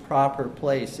to its proper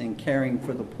place in caring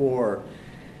for the poor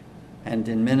and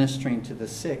in ministering to the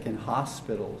sick in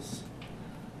hospitals.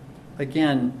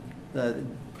 Again, the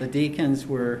deacons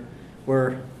were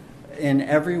in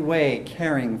every way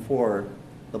caring for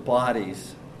the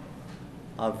bodies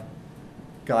of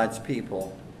God's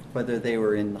people, whether they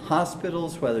were in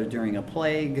hospitals, whether during a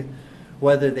plague,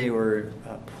 whether they were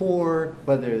poor,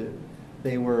 whether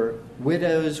they were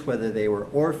widows, whether they were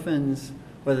orphans,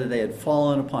 whether they had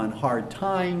fallen upon hard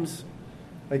times.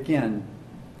 Again,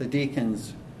 the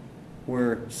deacons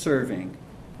were serving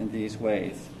in these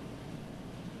ways.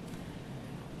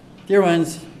 Dear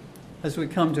ones, as we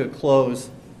come to a close,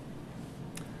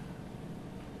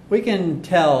 we can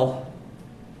tell,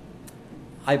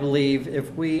 I believe,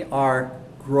 if we are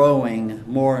growing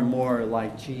more and more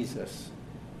like Jesus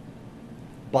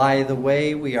by the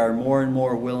way we are more and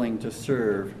more willing to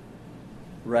serve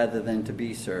rather than to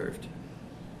be served.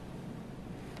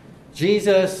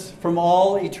 Jesus, from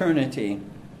all eternity,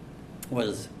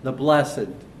 was the blessed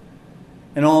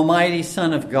and almighty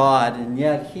Son of God, and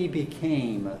yet he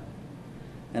became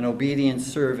an obedient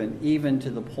servant even to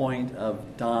the point of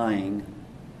dying,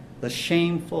 the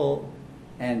shameful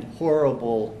and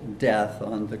horrible death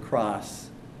on the cross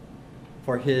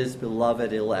for his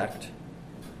beloved elect,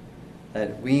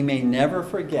 that we may never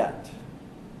forget,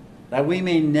 that we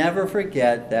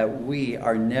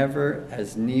are never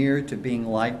as near to being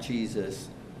like Jesus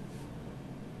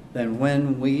than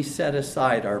when we set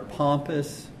aside our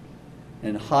pompous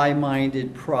and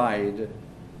high-minded pride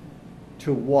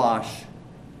to wash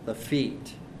the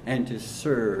feet and to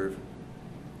serve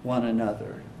one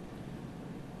another.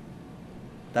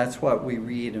 That's what we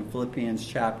read in Philippians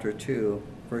chapter 2,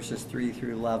 verses 3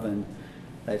 through 11,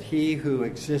 that he who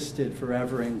existed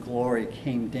forever in glory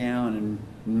came down and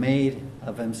made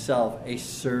of himself a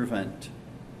servant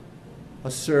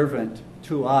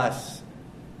to us.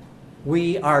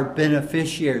 We are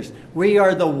beneficiaries. We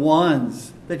are the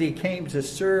ones that he came to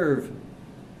serve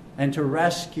and to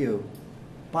rescue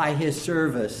by his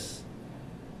service.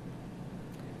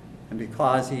 And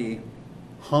because he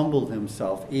humbled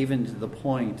himself even to the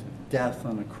point of death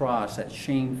on the cross, that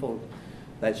shameful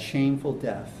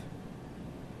death,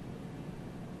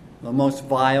 the most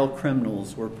vile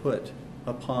criminals were put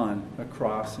upon a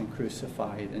cross and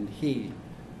crucified, and he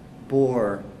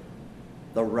bore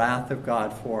the wrath of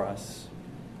God for us.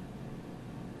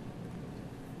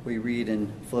 We read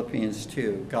in Philippians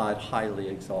 2, God highly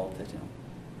exalted him,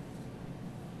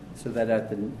 so that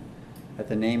at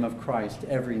the name of Christ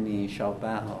every knee shall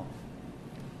bow.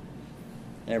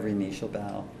 Every knee shall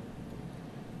bow.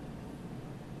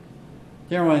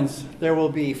 Dear ones, there will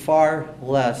be far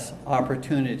less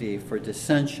opportunity for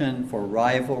dissension, for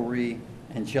rivalry,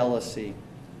 and jealousy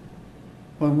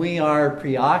when we are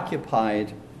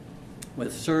preoccupied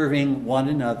with serving one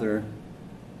another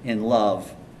in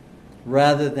love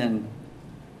rather than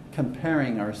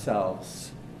comparing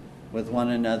ourselves with one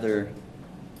another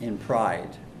in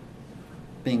pride,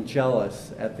 being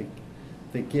jealous at the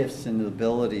gifts and the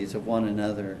abilities of one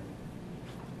another,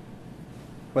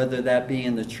 whether that be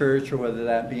in the church or whether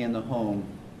that be in the home.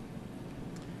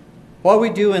 What we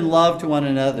do in love to one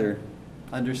another,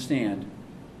 understand,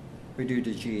 we do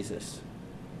to Jesus.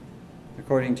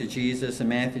 According to Jesus in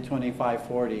Matthew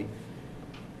 25:40,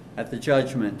 at the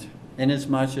judgment,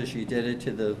 inasmuch as you did it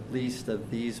to the least of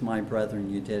these my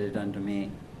brethren, you did it unto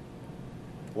me.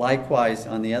 Likewise,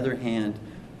 on the other hand,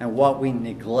 and what we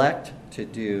neglect to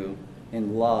do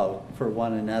in love for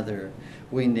one another,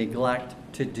 we neglect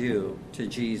to do to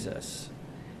Jesus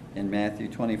in Matthew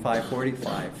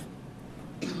 25:45.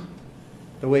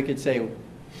 The wicked say,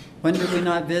 when did we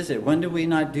not visit? When did we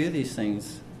not do these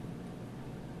things?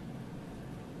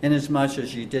 Inasmuch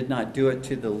as you did not do it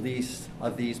to the least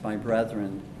of these my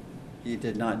brethren, you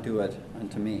did not do it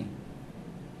unto me.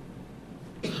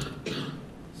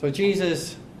 So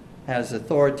Jesus has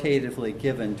authoritatively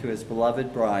given to his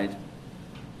beloved bride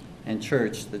and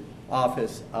church the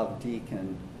office of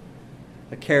deacon,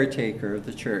 a caretaker of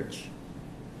the church,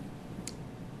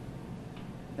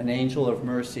 an angel of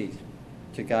mercy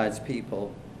to God's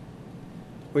people,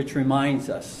 which reminds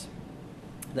us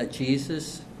that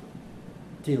Jesus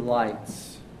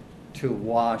delights to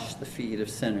wash the feet of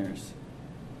sinners.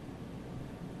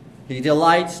 He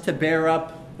delights to bear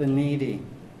up the needy.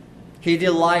 He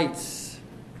delights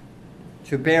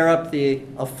to bear up the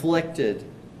afflicted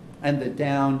and the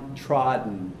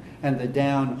downtrodden and the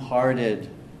downhearted.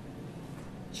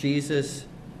 Jesus,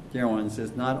 dear ones,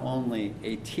 is not only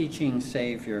a teaching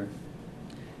Savior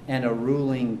and a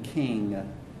ruling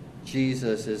King,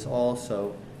 Jesus is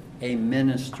also a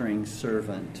ministering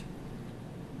servant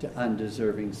to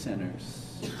undeserving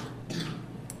sinners.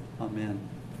 Amen.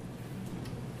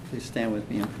 Please stand with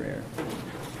me in prayer.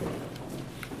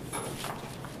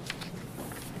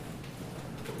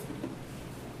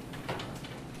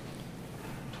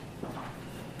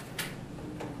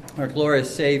 Our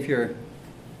glorious Savior,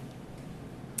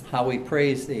 how we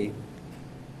praise thee,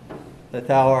 that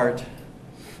thou art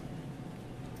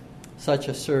such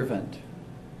a servant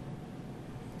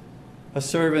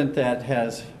that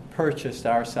has purchased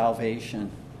our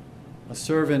salvation, a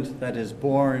servant that has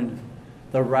borne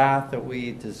the wrath that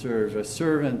we deserve, a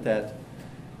servant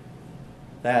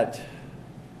that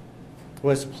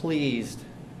was pleased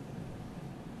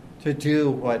to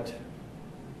do what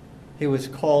he was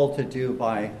called to do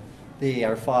by thee,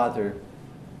 our Father.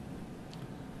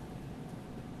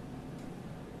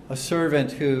 A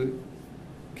servant who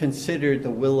considered the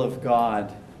will of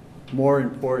God more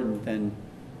important than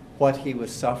what he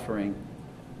was suffering.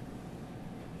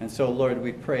 And so, Lord,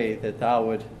 we pray that thou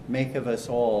would make of us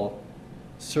all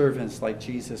servants like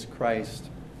Jesus Christ,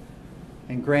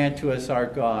 and grant to us, our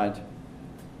God,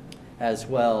 as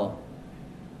well,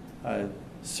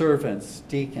 servants,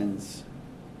 deacons,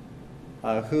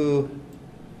 who,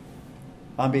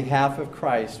 on behalf of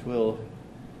Christ, will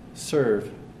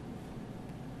serve,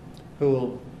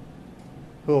 who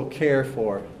will care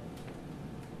for,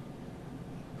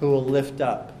 who will lift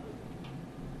up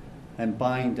and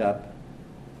bind up,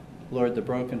 Lord, the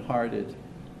brokenhearted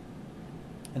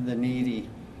and the needy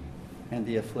and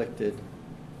the afflicted.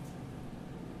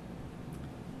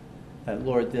 That,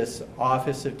 Lord, this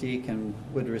office of deacon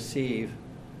would receive,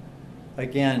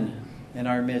 again, in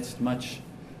our midst, much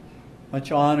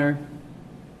honor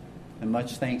and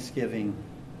much thanksgiving.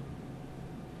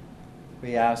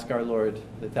 We ask, our Lord,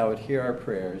 that thou would hear our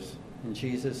prayers. In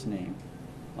Jesus' name,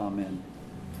 amen.